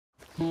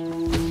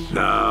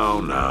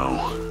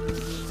No.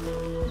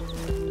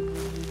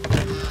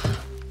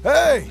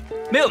 Hey!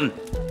 Milton,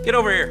 get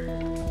over here.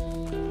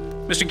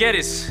 Mr.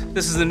 Geddes,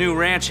 this is the new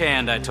ranch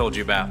hand I told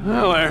you about.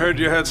 Well, I heard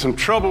you had some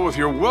trouble with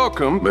your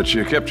welcome, but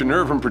you kept your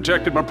nerve and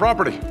protected my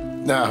property.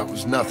 No, it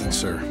was nothing,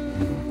 sir.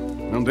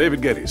 I'm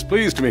David Geddes.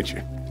 Pleased to meet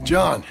you.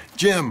 John,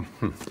 Jim,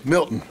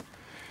 Milton.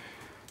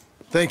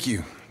 Thank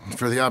you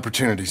for the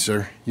opportunity,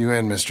 sir. You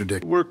and Mr.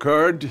 Dick. Work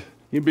hard.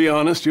 You be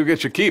honest, you'll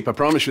get your keep. I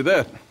promise you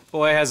that.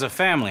 Boy has a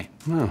family.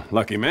 Oh,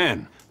 lucky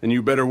man. Then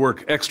you better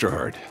work extra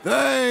hard.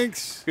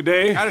 Thanks! Good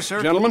day, Howdy,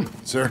 sir. gentlemen.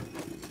 Sir.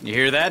 You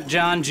hear that,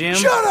 John, Jim?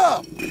 Shut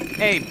up!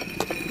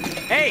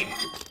 Hey,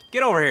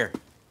 get over here.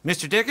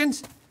 Mr.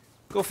 Dickens?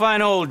 Go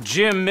find old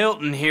Jim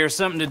Milton here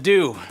something to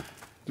do.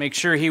 Make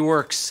sure he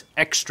works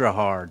extra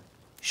hard.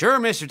 Sure,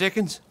 Mr.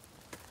 Dickens.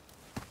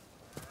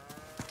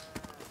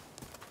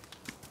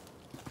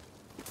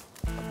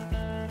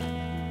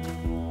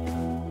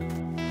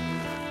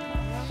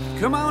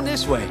 Come on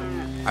this way.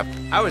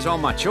 I was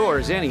on my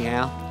chores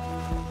anyhow.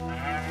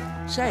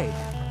 Say,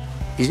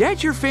 is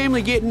that your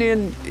family getting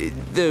in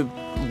the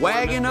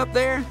wagon up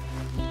there?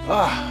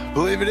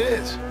 Believe it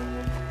is.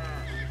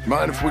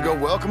 Mind if we go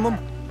welcome them?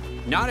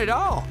 Not at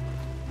all.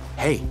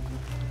 Hey,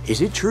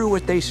 is it true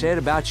what they said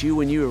about you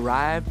when you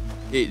arrived?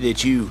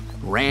 That you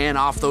ran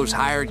off those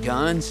hired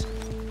guns?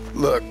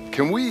 Look,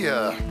 can we,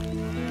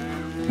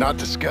 not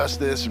discuss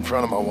this in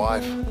front of my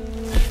wife?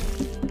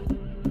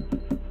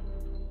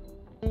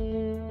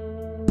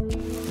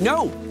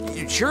 No,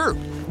 sure.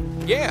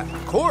 Yeah,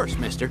 of course,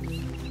 mister.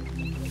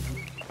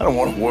 I don't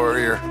want to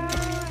worry her.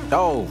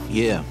 Oh,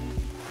 yeah.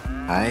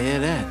 I hear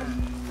that.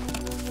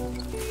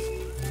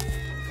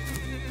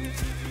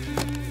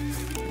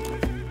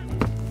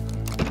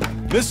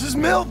 Mrs.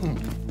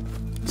 Milton!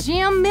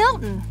 Jim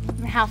Milton.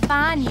 How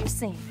fine you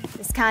seem.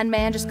 This kind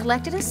man just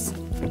collected us.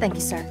 Thank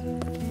you, sir.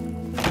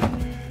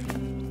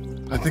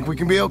 I think we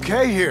can be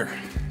okay here.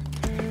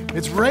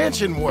 It's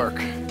ranching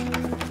work.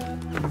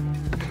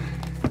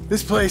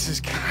 This place is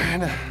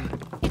kinda...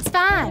 It's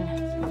fine.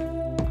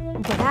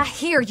 But I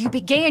hear you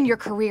began your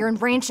career in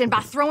ranching by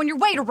throwing your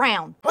weight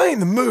around. I ain't in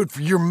the mood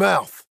for your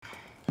mouth.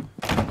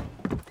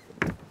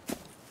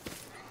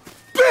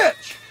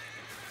 Bitch!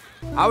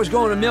 I was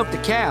going to milk the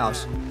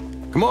cows.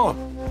 Come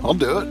on, I'll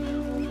do it.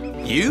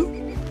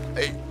 You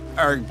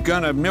are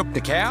gonna milk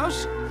the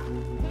cows?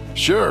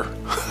 Sure.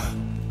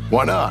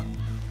 Why not?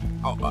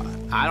 Oh,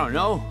 I don't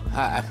know.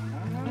 I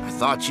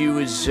thought you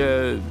was,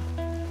 I'm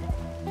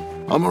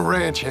a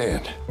ranch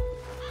hand.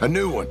 A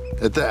new one,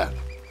 at that.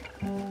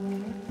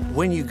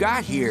 When you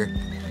got here,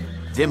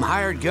 them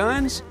hired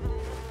guns?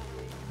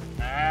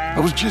 I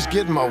was just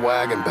getting my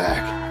wagon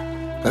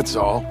back. That's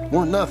all.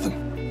 Weren't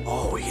nothing.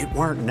 Oh, it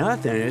weren't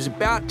nothing. It was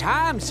about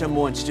time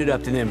someone stood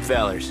up to them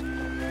fellers.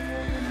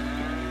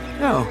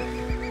 Oh,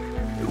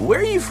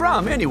 where are you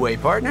from anyway,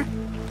 partner?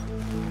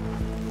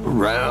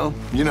 Around,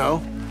 you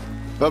know.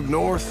 Up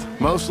north,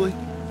 mostly.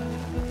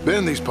 Been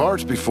in these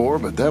parts before,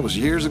 but that was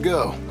years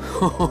ago.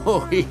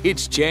 Oh,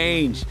 it's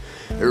changed.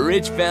 The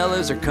rich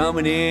fellas are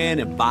coming in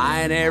and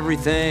buying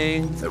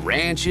everything, the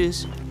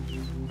ranches.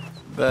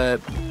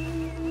 But,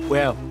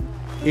 well,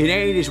 it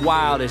ain't as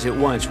wild as it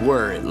once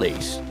were, at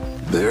least.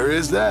 There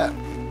is that.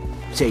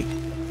 Say,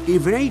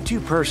 if it ain't too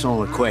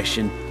personal a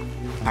question,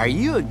 are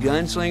you a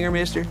gunslinger,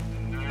 mister?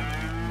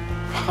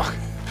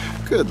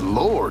 Good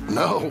Lord,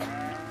 no.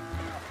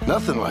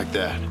 Nothing like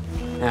that.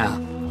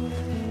 Now,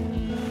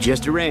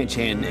 just a ranch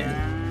hand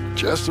then.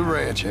 Just a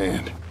ranch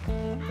hand.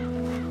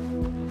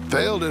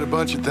 Failed at a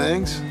bunch of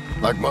things,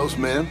 like most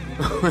men.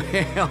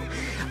 Well,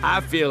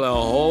 I feel a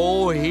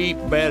whole heap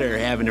better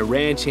having a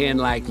ranch hand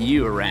like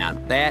you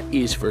around. That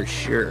is for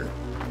sure.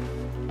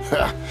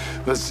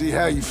 Let's see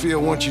how you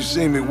feel once you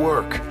see me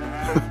work.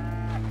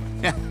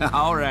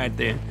 All right,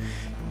 then.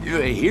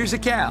 Here's the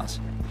cows.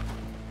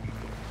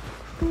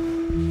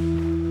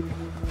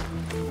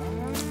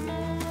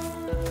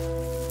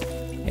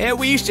 Yeah,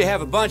 we used to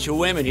have a bunch of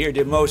women here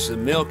did most of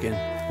the milking.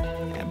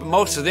 Yeah, but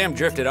most of them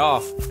drifted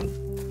off.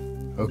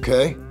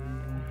 Okay.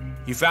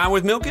 You fine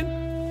with milking?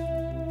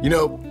 You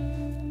know,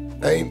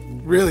 I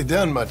ain't really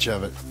done much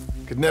of it.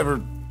 Could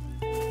never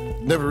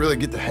really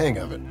get the hang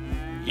of it.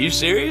 You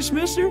serious,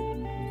 mister?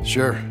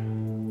 Sure.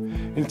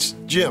 It's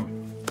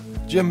Jim.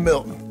 Jim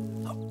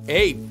Milton.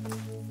 Hey,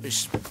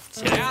 just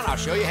sit down, I'll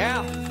show you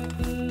how.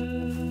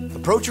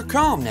 Approach her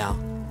calm now.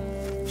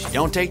 She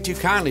don't take too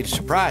kindly to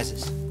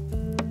surprises.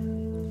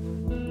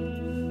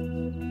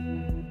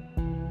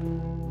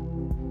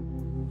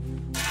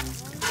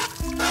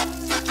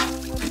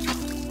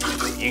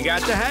 You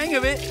got the hang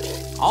of it.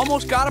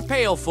 Almost got a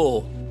pail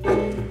full.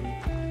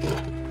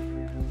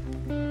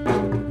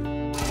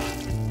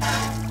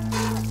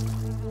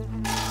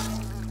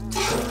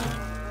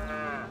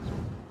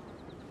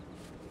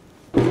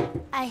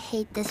 I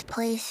hate this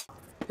place.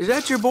 Is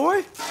that your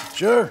boy?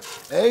 Sure.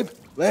 Abe,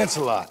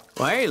 Lancelot.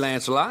 Well, hey,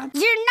 Lancelot.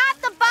 You're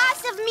not the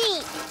boss of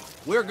me.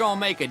 We're gonna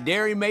make a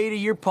dairy maid of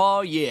your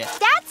paw yet.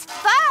 That's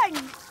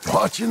fun.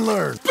 Watch and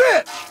learn.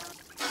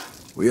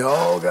 Bitch! We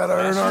all gotta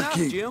earn That's our enough,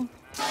 keep. Jim.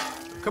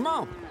 come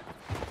on.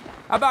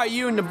 How about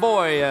you and the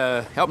boy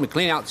help me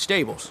clean out the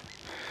stables?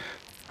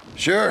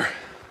 Sure.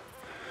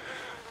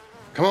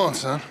 Come on,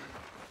 son.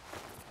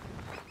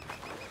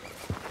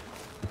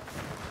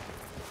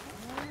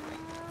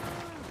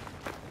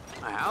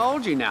 How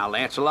old you now,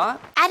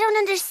 Lancelot? I don't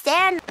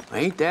understand.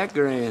 Ain't that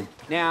grand.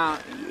 Now,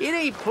 it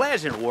ain't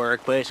pleasant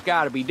work, but it's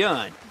gotta be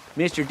done.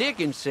 Mr.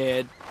 Dickens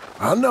said...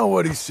 I know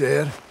what he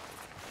said.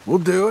 We'll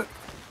do it.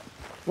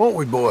 Won't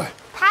we, boy?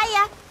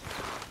 Hiya.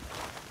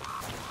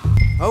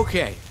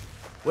 Okay.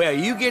 Well,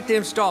 you get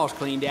them stalls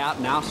cleaned out,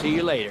 and I'll see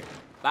you later.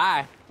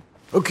 Bye.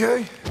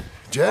 Okay,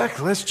 Jack,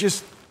 let's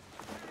just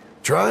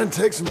try and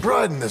take some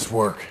pride in this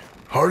work,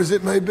 hard as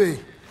it may be.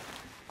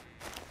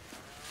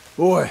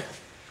 Boy,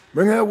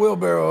 bring that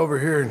wheelbarrow over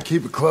here and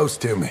keep it close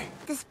to me.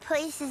 This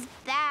place is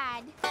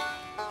bad.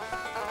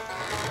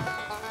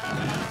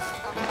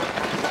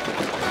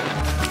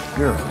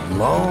 You're a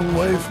long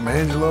way from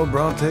Angelo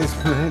Bronte's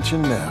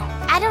mansion now.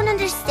 I don't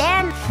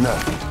understand.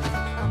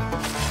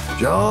 Nothing.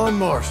 John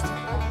Marston,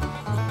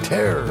 the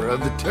terror of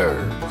the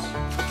turds.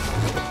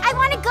 I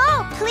want to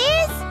go,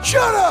 please.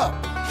 Shut up!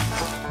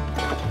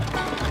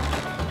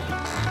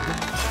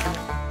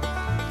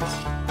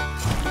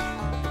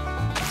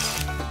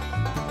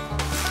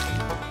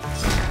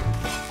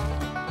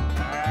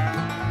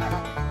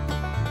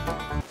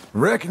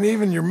 Reckon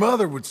even your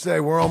mother would say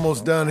we're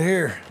almost done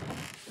here.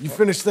 You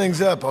finish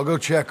things up, I'll go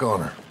check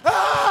on her.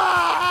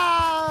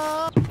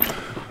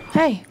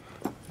 Hey,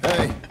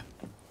 Hey,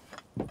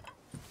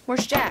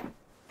 where's Jack?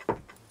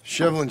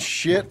 shoveling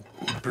shit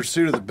in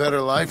pursuit of the better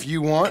life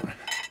you want?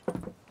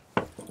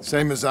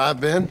 Same as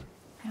I've been?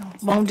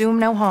 Won't do him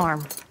no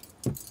harm.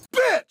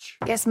 Bitch!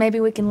 Guess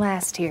maybe we can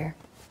last here.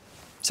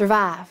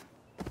 Survive.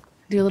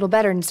 Do a little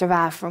better than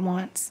survive for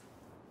once.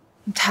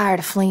 I'm tired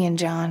of fleeing,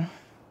 John.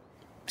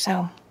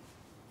 So,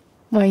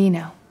 well, you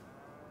know.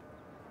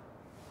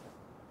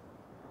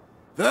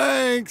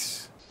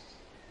 Thanks!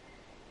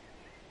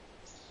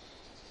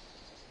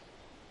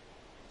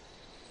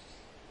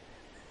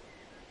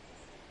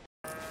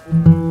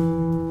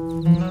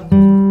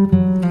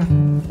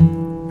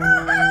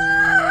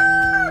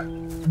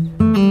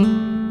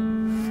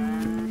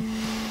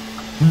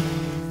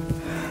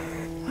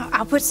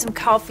 I'll put some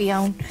coffee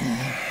on.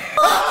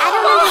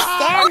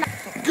 I don't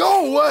understand.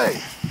 Go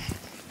away!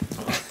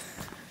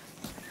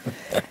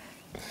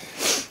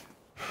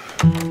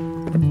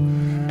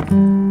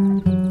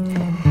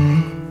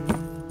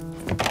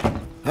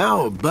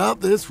 How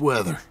about this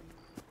weather?